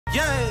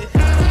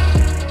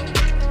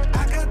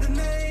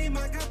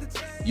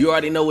You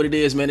already know what it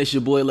is, man. It's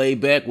your boy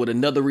Laid Back with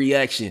another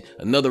reaction,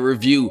 another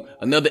review,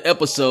 another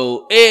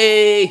episode.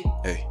 Hey.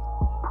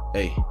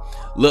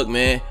 Look,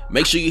 man,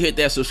 make sure you hit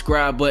that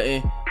subscribe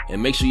button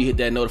and make sure you hit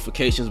that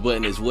notifications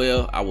button as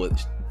well. I would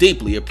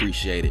deeply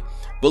appreciate it.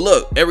 But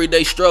look,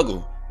 Everyday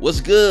Struggle,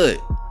 what's good?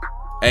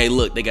 Hey,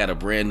 look, they got a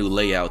brand new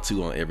layout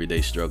too on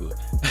Everyday Struggle.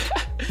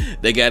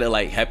 They got it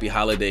like Happy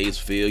Holidays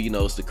feel, you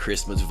know, it's the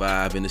Christmas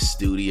vibe in the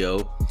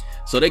studio.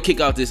 So they kick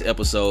off this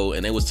episode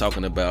and they was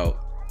talking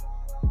about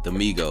the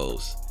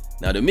Migos.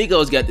 Now the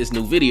Migos got this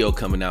new video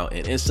coming out,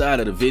 and inside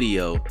of the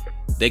video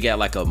they got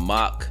like a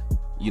mock,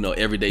 you know,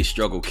 Everyday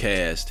Struggle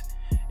cast,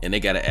 and they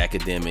got an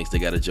Academics, they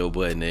got a Joe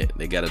Budden,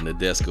 they got a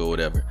Nadesco or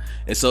whatever.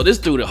 And so this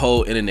threw the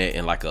whole internet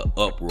in like a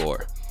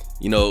uproar.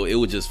 You know, it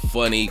was just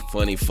funny.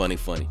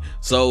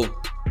 So,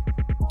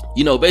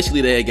 you know, basically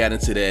they had got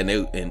into that,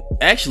 and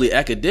actually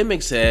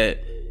Academics had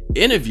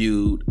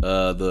interviewed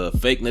the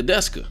fake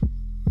Nadesca.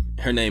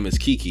 Her name is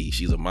Kiki.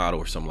 She's a model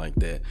or something like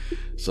that.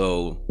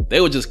 So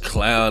they were just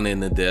clowning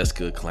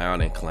Nadesca,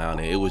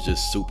 clowning. It was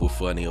just super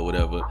funny or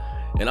whatever.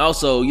 And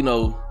also, you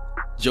know,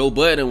 Joe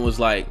Budden was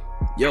like,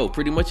 yo,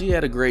 pretty much he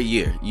had a great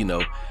year, you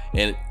know,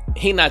 and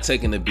he not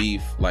taking the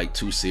beef like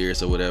too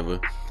serious or whatever.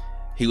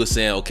 He was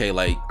saying, okay,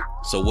 like,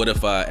 so what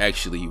if I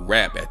actually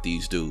rap at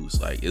these dudes?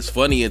 Like, it's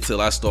funny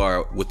until I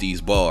start with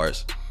these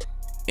bars.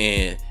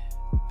 And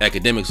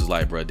Academics was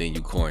like, bro, then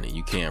you corny,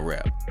 you can't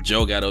rap.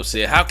 Joe got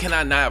upset, how can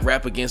I not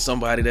rap against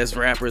somebody that's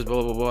rappers,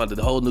 blah blah blah,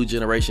 the whole new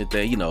generation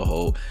thing, you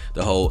know,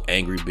 the whole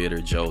angry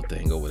bitter Joe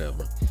thing or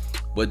whatever.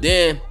 But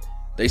then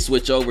they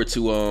switch over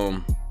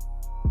to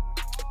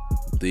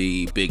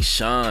the Big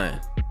Sean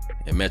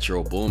and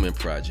Metro Boomin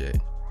project,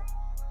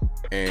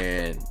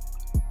 and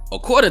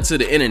according to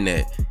the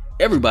internet,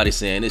 everybody's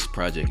saying this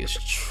project is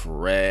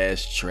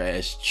trash,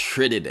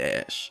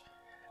 tritty-dash.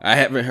 I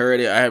haven't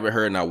heard it. I haven't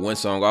heard not one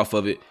song off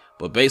of it.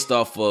 But based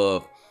off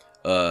of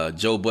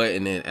Joe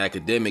Budden and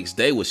Academics,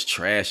 they was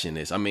trashing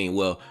this. I mean,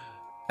 well,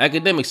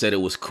 Academics said it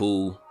was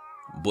cool,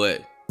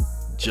 but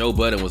Joe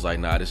Budden was like,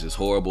 nah, this is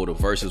horrible. The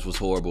verses was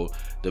horrible.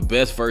 The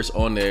best verse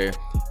on there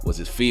was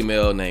this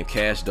female named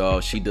Cash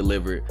Doll. She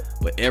delivered,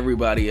 but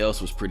everybody else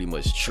was pretty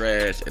much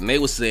trash. And they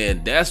was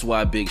saying that's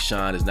why Big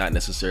Sean is not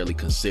necessarily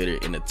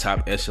considered in the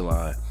top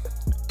echelon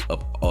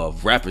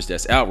of rappers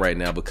that's out right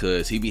now,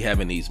 because he be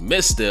having these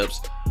missteps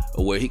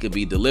where he could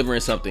be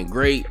delivering something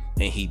great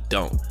and he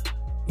don't.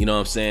 You know what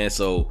I'm saying?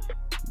 So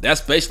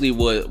that's basically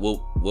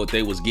what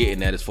they was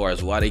getting at as far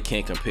as why they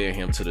can't compare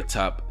him to the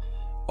top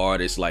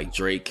artists like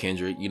Drake,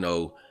 Kendrick, you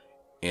know,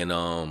 and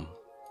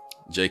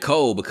J.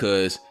 Cole,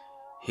 because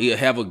he'll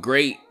have a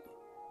great,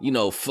 you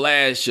know,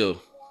 flash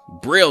of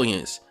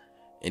brilliance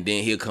and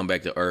then he'll come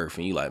back to earth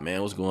and you like,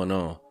 man, what's going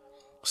on?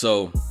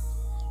 So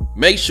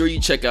make sure you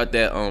check out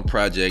that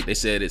project. They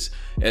said it's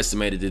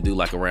estimated to do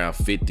like around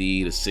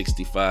 50 to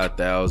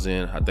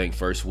 65,000, I think,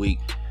 first week.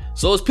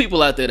 So it's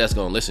people out there that's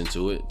gonna listen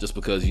to it just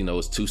because, you know,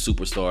 it's two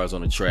superstars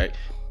on the track.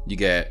 You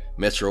got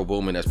Metro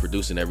Boomin that's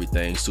producing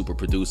everything, super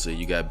producer.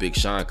 You got Big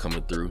Sean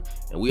coming through,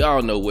 and we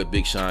all know what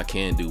Big Sean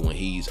can do when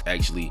he's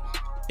actually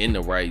in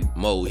the right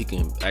mode. He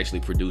can actually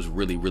produce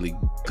really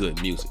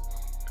good music.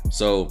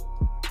 So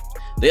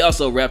they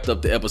also wrapped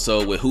up the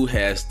episode with who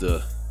has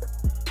the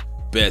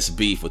best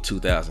beef for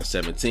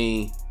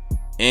 2017,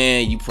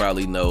 and you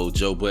probably know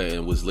Joe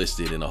Budden was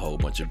listed in a whole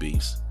bunch of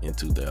beefs in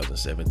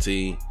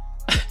 2017.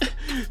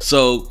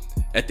 So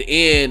at the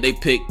end they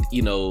picked,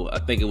 you know, I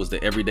think it was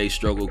the Everyday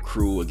Struggle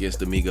crew against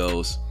the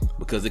Migos,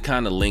 because it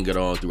kind of lingered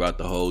on throughout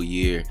the whole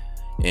year.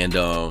 And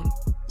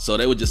so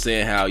they were just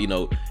saying how, you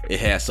know, it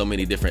has so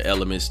many different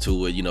elements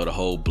to it, you know, the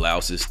whole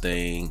blouses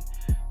thing,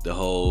 the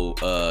whole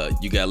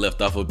you got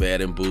left off of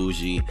Bad and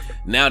Bougie.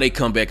 Now they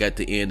come back at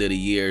the end of the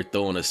year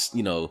throwing us,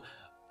 you know,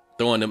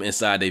 throwing them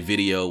inside their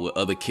video with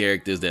other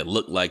characters that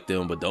look like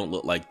them but don't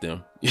look like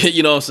them.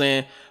 You know what I'm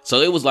saying?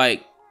 So it was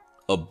like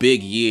a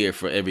big year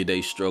for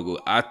Everyday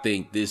Struggle. I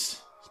think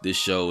this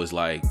show is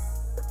like,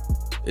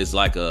 it's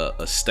like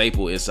a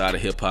staple inside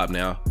of hip hop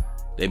now.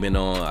 They've been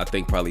on, I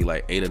think, probably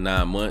like 8 or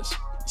 9 months.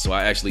 So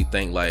I actually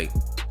think like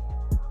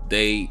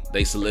they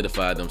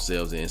solidified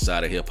themselves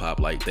inside of hip hop.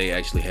 Like they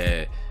actually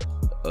had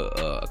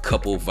a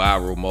couple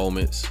viral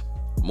moments,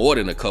 more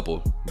than a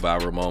couple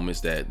viral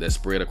moments that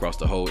spread across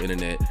the whole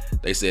internet.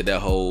 They said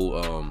that whole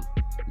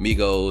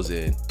Migos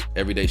and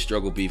Everyday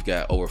Struggle beef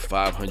got over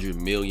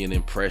 500 million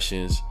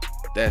impressions.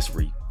 That's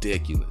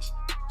ridiculous.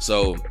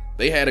 So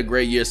they had a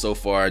great year so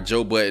far.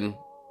 Joe Budden,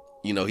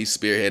 you know, he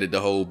spearheaded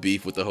the whole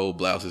beef with the whole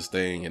blouses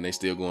thing, and they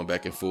still going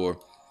back and forth.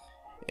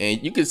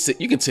 And you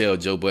can tell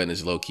Joe Budden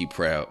is low-key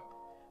proud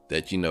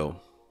that, you know,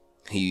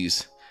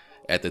 he's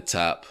at the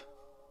top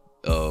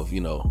of, you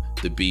know,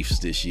 the beefs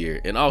this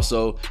year, and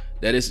also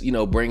that it's, you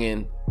know,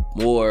 bringing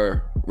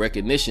more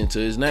recognition to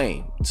his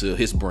name, to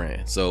his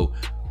brand. So,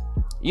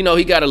 you know,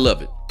 he gotta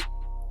love it.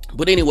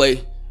 But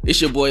anyway,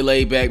 it's your boy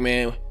Laid Back,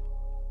 man.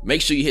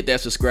 Make sure you hit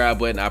that subscribe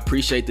button. I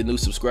appreciate the new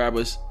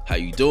subscribers. How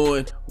you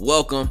doing?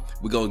 Welcome.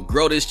 We're going to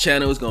grow this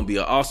channel. It's going to be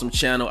an awesome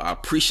channel. I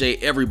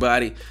appreciate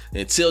everybody.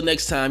 Until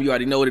next time, you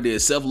already know what it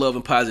is. Self-love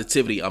and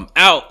positivity. I'm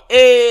out.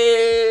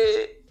 Hey!